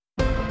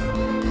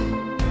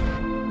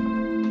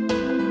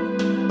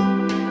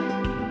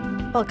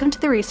Welcome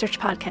to the Research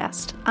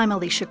Podcast. I'm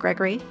Alicia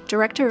Gregory,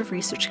 Director of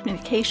Research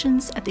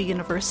Communications at the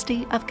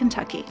University of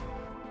Kentucky.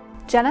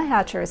 Jenna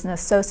Hatcher is an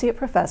Associate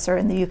Professor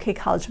in the UK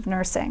College of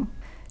Nursing.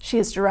 She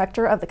is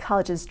Director of the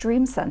college's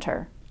DREAM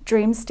Center.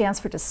 DREAM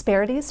stands for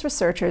Disparities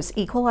Researchers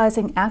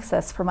Equalizing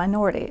Access for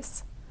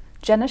Minorities.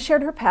 Jenna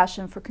shared her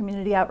passion for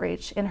community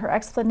outreach in her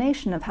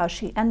explanation of how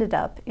she ended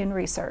up in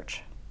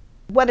research.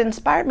 What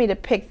inspired me to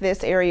pick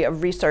this area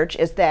of research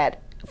is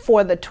that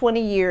for the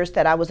 20 years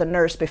that I was a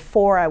nurse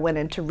before I went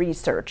into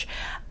research,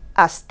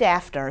 a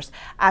staff nurse,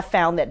 I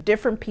found that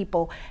different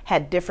people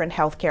had different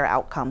healthcare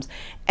outcomes.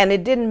 And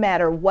it didn't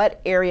matter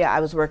what area I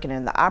was working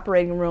in, the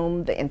operating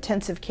room, the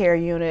intensive care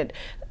unit,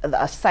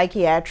 a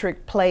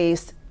psychiatric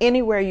place,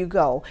 anywhere you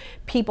go,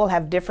 people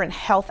have different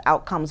health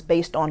outcomes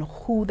based on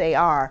who they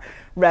are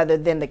rather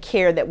than the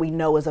care that we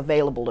know is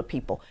available to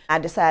people. I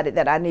decided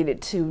that I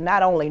needed to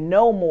not only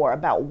know more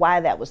about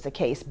why that was the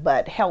case,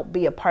 but help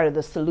be a part of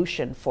the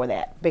solution for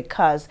that,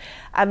 because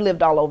I've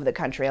lived all over the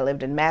country. I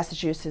lived in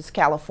Massachusetts,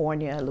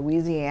 California,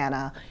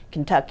 Louisiana,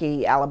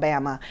 Kentucky,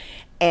 Alabama,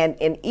 and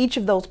in each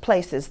of those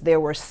places, there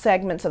were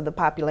segments of the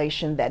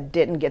population that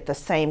didn't get the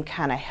same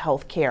kind of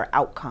health care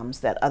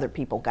outcomes that other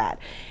people got.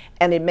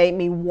 And it made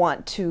me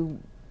want to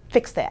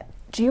fix that.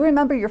 Do you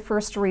remember your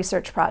first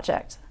research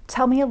project?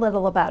 Tell me a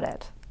little about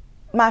it.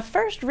 My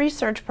first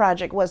research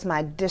project was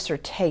my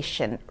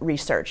dissertation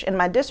research, and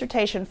my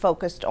dissertation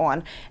focused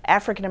on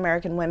African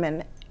American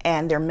women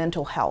and their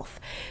mental health.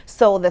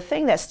 So the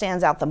thing that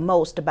stands out the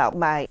most about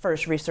my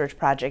first research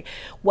project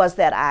was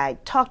that I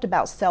talked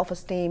about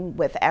self-esteem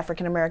with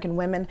African American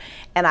women,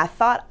 and I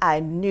thought I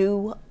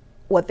knew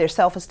what their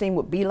self-esteem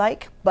would be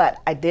like,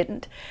 but I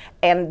didn't.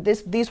 And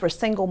these were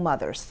single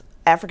mothers,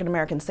 African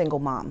American single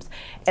moms.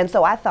 And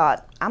so I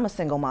thought, I'm a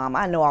single mom,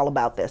 I know all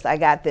about this, I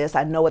got this,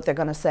 I know what they're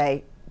gonna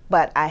say,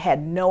 but I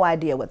had no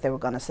idea what they were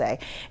going to say.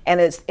 And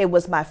it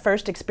was my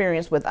first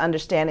experience with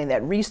understanding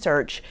that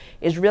research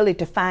is really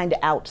to find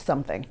out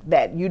something,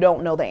 that you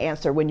don't know the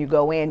answer when you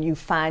go in, you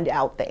find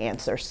out the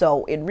answer.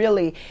 So it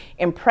really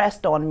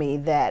impressed on me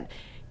that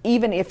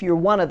even if you're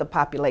one of the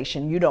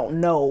population, you don't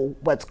know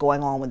what's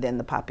going on within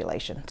the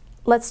population.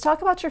 Let's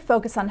talk about your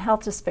focus on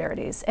health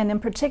disparities, and in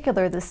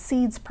particular, the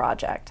SEEDS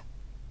project.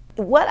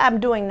 What I'm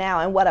doing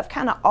now, and what I've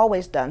kind of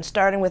always done,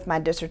 starting with my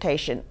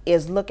dissertation,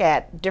 is look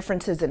at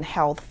differences in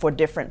health for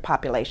different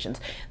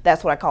populations.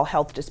 That's what I call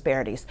health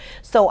disparities.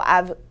 So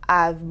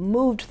I've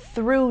moved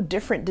through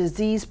different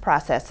disease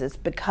processes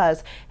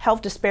because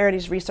health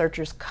disparities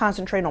researchers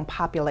concentrate on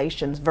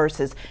populations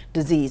versus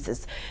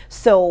diseases.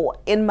 So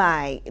in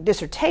my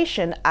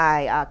dissertation,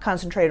 I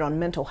concentrated on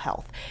mental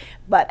health.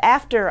 But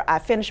after I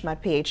finished my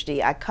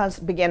PhD, I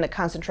began to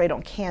concentrate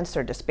on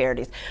cancer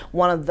disparities,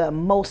 one of the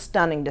most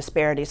stunning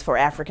disparities for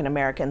African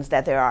Americans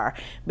that there are,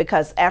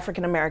 because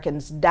African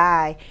Americans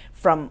die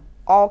from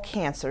all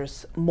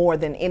cancers more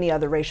than any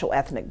other racial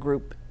ethnic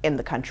group in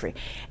the country.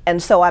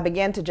 And so I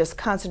began to just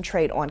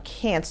concentrate on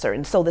cancer.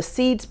 And so the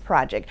SEEDS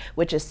project,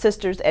 which is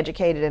Sisters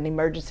Educated in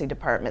Emergency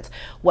Departments,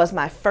 was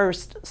my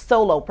first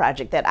solo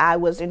project that I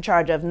was in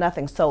charge of.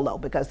 Nothing solo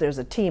because there's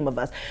a team of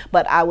us,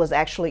 but I was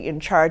actually in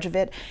charge of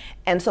it.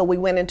 And so we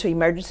went into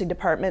emergency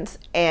departments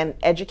and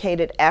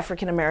educated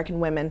African American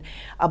women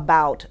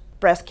about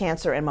breast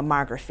cancer and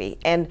mammography,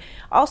 and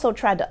also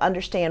tried to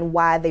understand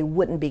why they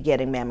wouldn't be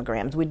getting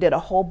mammograms. We did a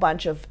whole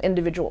bunch of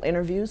individual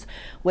interviews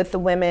with the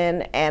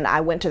women, and I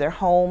went to their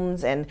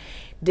homes and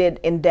did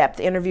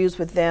in-depth interviews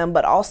with them,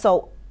 but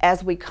also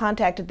as we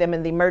contacted them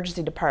in the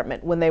emergency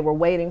department when they were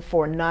waiting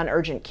for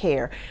non-urgent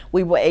care,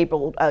 we were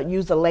able to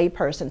use a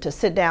layperson to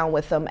sit down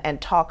with them and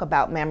talk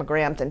about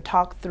mammograms and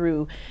talk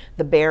through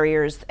the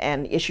barriers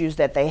and issues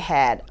that they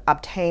had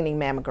obtaining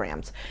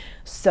mammograms.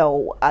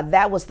 So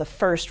that was the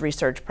first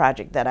research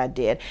project that I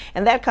did,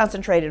 and that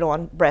concentrated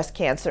on breast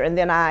cancer. And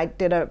then I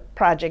did a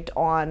project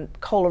on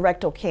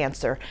colorectal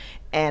cancer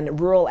and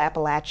rural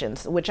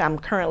Appalachians, which I'm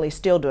currently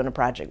still doing a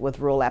project with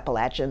rural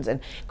Appalachians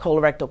and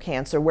colorectal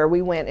cancer, where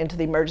we went into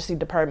the emergency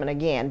department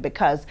again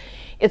because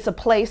it's a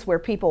place where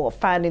people are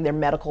finding their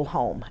medical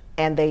home,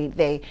 and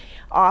they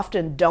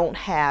often don't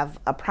have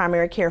a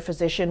primary care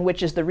physician,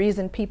 which is the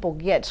reason people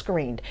get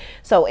screened.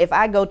 So if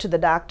I go to the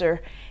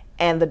doctor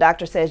and the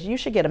doctor says, you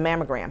should get a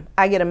mammogram,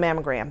 I get a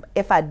mammogram.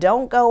 If I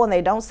don't go and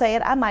they don't say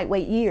it, I might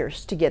wait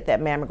years to get that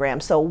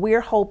mammogram. So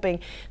we're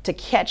hoping to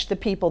catch the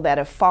people that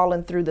have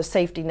fallen through the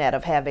safety net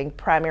of having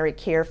primary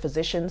care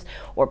physicians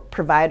or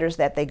providers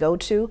that they go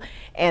to,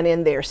 and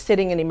then they're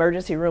sitting in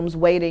emergency rooms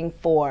waiting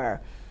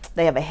for,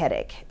 they have a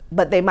headache,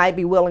 but they might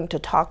be willing to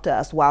talk to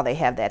us while they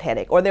have that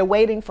headache, or they're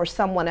waiting for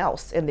someone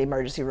else in the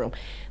emergency room.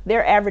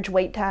 Their average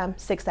wait time,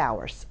 6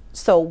 hours.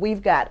 So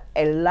we've got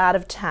a lot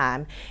of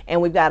time, and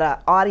we've got an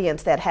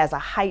audience that has a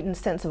heightened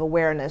sense of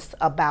awareness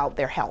about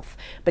their health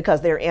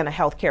because they're in a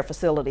healthcare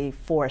facility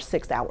for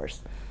 6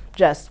 hours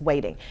just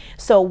waiting.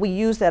 So we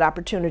use that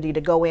opportunity to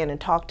go in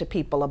and talk to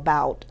people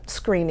about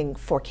screening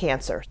for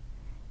cancer.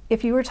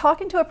 If you were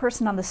talking to a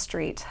person on the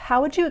street, how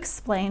would you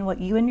explain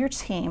what you and your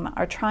team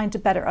are trying to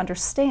better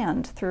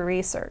understand through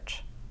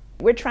research?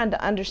 We're trying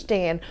to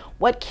understand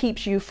what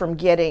keeps you from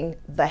getting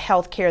the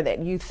health care that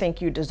you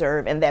think you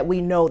deserve and that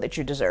we know that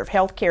you deserve.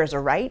 Health care is a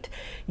right.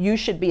 You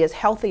should be as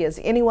healthy as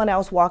anyone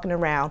else walking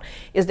around.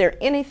 Is there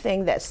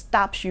anything that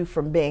stops you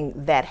from being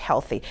that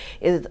healthy?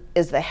 Is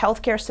the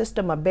healthcare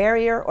system a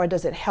barrier, or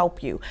does it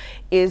help you?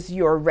 Is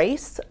your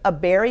race a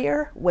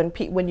barrier?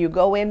 When you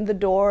go in the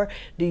door,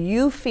 do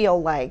you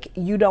feel like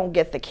you don't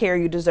get the care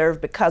you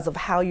deserve because of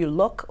how you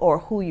look or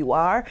who you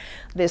are?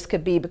 This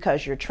could be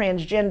because you're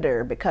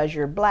transgender, because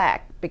you're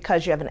Black,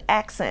 because you have an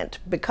accent,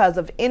 because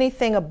of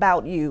anything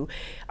about you.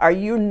 Are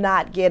you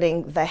not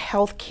getting the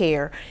health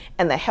care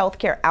and the health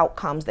care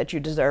outcomes that you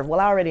deserve? Well,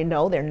 I already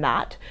know they're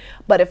not.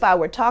 But if I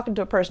were talking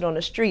to a person on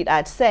the street,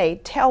 I'd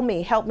say, tell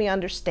me, help me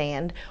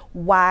understand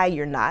why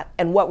you're not.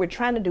 And what we're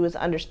trying to do is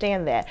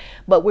understand that.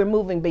 But we're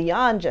moving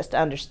beyond just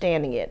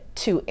understanding it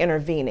to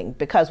intervening,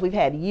 because we've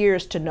had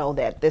years to know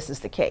that this is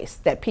the case,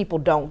 that people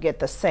don't get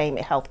the same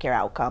healthcare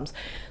outcomes.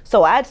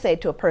 So I'd say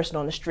to a person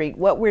on the street,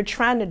 what we're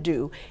trying to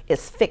do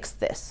is fix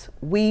this.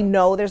 We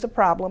know there's a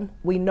problem.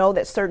 We know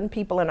that certain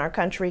people in our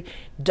country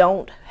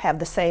don't have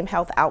the same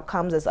health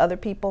outcomes as other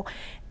people.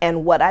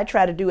 And what I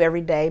try to do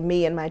every day,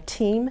 me and my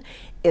team,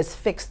 is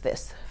fix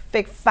this.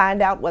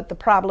 Find out what the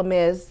problem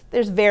is.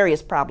 There's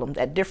various problems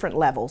at different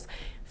levels.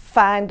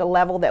 Find a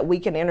level that we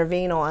can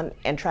intervene on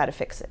and try to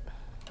fix it.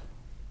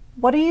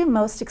 What are you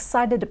most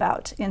excited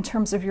about in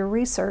terms of your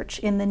research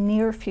in the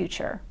near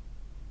future?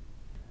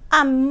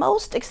 I'm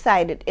most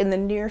excited in the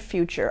near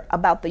future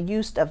about the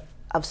use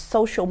of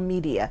social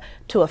media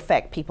to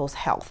affect people's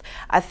health.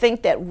 I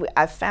think that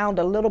I found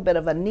a little bit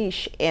of a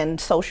niche in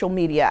social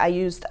media.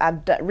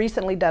 I've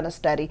recently done a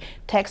study,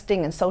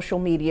 texting and social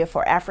media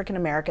for African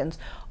Americans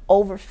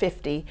over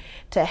 50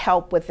 to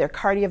help with their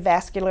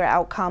cardiovascular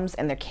outcomes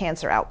and their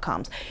cancer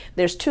outcomes.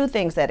 There's two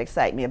things that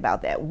excite me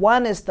about that.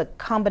 One is the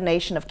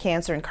combination of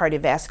cancer and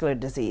cardiovascular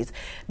disease,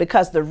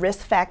 because the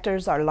risk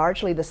factors are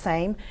largely the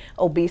same: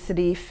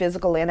 obesity,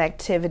 physical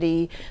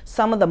inactivity.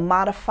 Some of the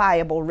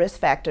modifiable risk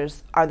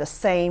factors are the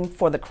same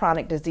for the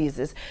chronic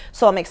diseases.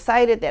 So I'm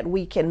excited that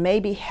we can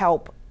maybe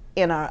help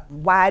in a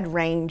wide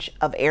range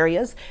of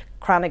areas,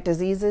 chronic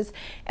diseases.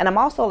 And I'm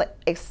also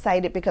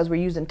excited because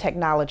we're using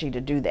technology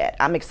to do that.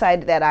 I'm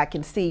excited that I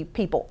can see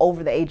people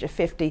over the age of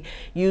 50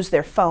 use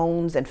their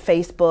phones and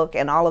Facebook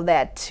and all of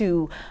that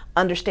to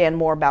understand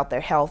more about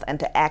their health and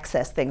to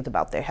access things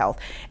about their health.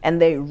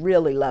 And they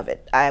really love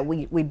it.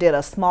 We did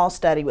a small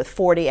study with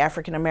 40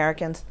 African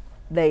Americans.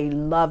 They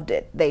loved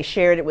it. They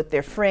shared it with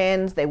their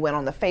friends. They went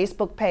on the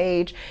Facebook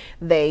page.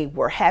 They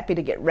were happy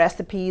to get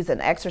recipes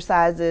and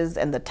exercises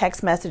and the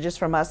text messages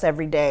from us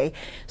every day.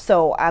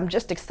 So I'm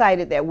just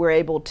excited that we're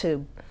able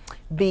to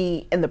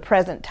be in the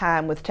present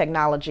time with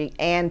technology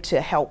and to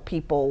help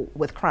people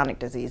with chronic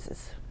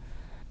diseases.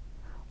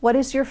 What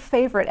is your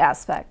favorite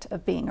aspect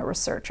of being a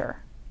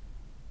researcher?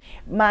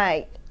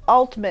 My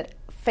ultimate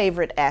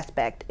favorite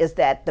aspect is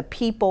that the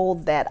people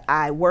that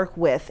I work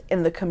with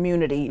in the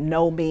community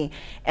know me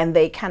and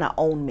they kind of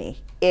own me.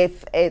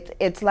 If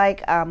it's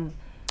like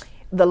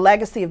the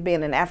legacy of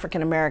being an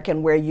African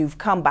American, where you've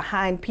come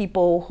behind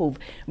people who've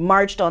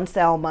marched on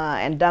Selma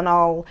and done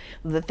all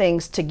the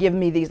things to give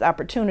me these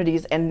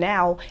opportunities, and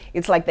now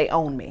it's like they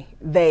own me.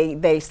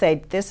 They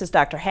say, this is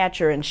Dr.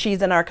 Hatcher and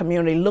she's in our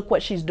community, look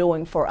what she's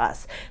doing for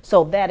us.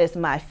 So that is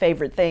my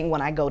favorite thing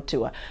when I go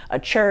to a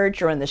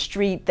church or in the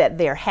street, that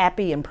they're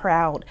happy and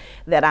proud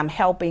that I'm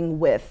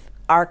helping with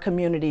our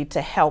community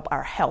to help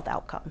our health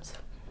outcomes.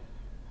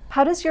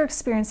 How does your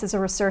experience as a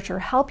researcher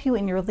help you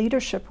in your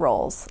leadership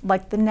roles,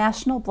 like the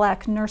National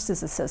Black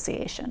Nurses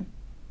Association?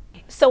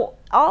 So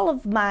all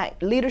of my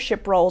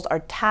leadership roles are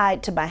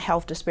tied to my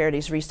health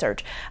disparities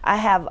research. I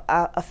have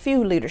a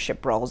few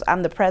leadership roles.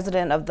 I'm the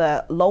president of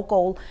the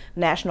local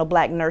National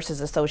Black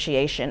Nurses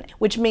Association,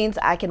 which means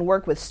I can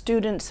work with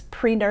students,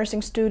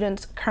 pre-nursing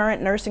students,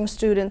 current nursing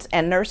students,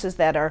 and nurses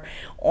that are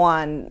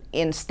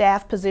in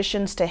staff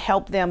positions to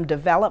help them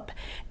develop.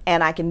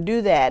 And I can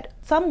do that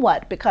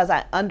somewhat because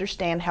I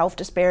understand health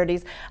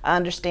disparities, I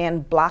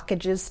understand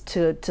blockages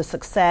to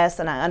success,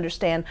 and I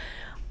understand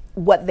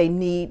what they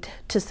need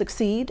to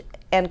succeed,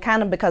 and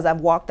kind of because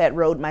I've walked that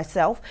road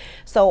myself.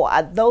 So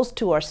those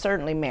two are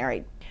certainly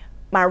married.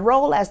 My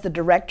role as the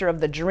director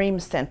of the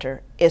Dream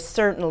Center is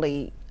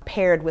certainly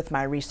paired with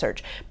my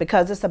research,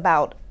 because it's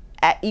about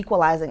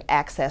equalizing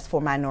access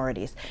for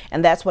minorities.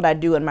 And that's what I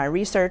do in my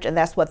research, and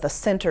that's what the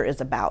center is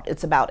about.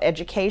 It's about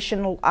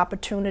educational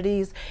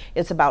opportunities,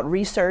 it's about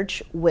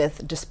research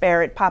with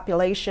disparate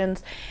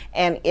populations,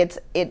 and it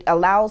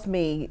allows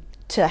me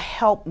to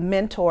help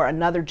mentor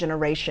another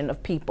generation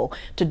of people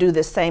to do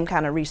this same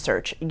kind of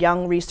research.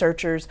 Young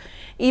researchers,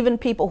 even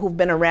people who've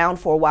been around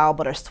for a while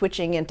but are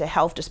switching into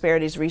health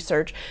disparities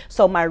research.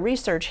 So my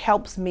research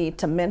helps me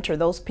to mentor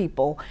those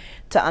people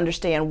to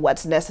understand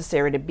what's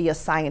necessary to be a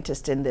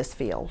scientist in this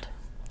field.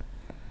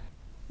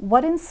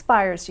 What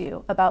inspires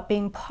you about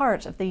being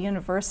part of the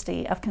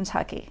University of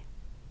Kentucky?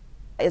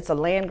 It's a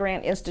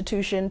land-grant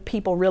institution.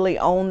 People really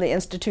own the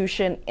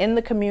institution in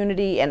the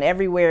community and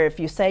everywhere. If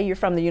you say you're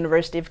from the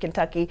University of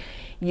Kentucky,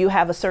 you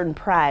have a certain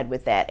pride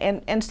with that.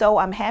 And so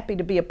I'm happy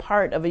to be a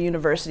part of a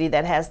university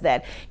that has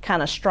that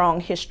kind of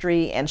strong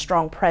history and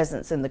strong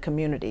presence in the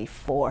community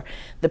for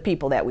the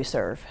people that we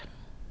serve.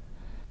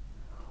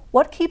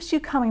 What keeps you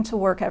coming to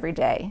work every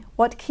day?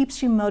 What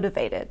keeps you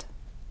motivated?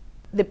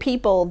 The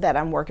people that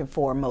I'm working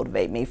for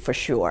motivate me for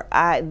sure.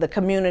 The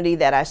community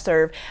that I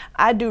serve,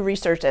 I do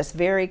research that's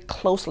very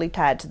closely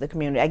tied to the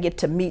community. I get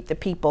to meet the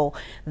people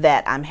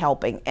that I'm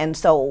helping. And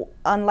so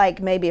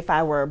unlike maybe if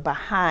I were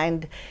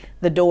behind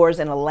the doors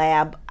in a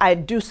lab, I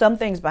do some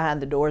things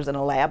behind the doors in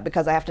a lab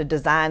because I have to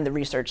design the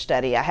research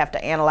study, I have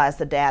to analyze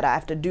the data, I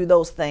have to do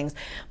those things.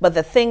 But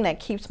the thing that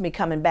keeps me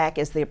coming back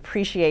is the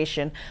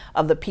appreciation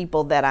of the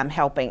people that I'm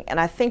helping. And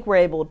I think we're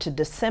able to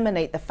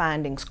disseminate the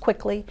findings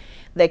quickly.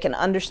 They can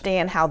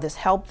understand how this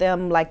helped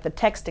them, like the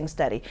texting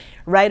study.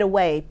 Right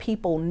away,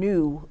 people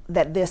knew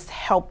that this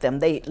helped them.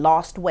 They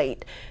lost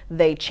weight,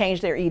 they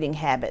changed their eating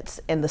habits.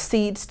 In the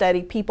SEED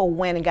study, people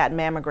went and got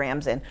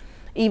mammograms, and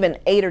even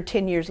 8 or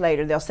 10 years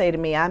later, they'll say to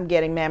me, I'm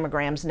getting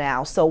mammograms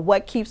now. So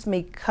what keeps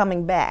me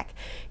coming back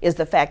is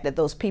the fact that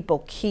those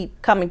people keep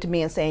coming to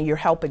me and saying, you're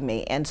helping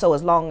me. And so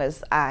as long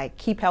as I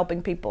keep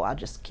helping people, I'll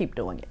just keep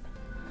doing it.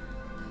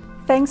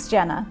 Thanks,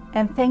 Jenna,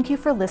 and thank you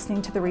for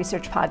listening to the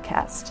Research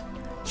Podcast.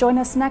 Join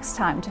us next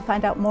time to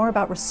find out more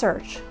about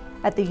research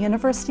at the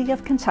University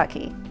of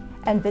Kentucky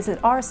and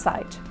visit our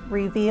site,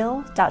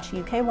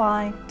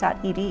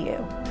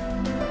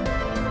 reveal.uky.edu.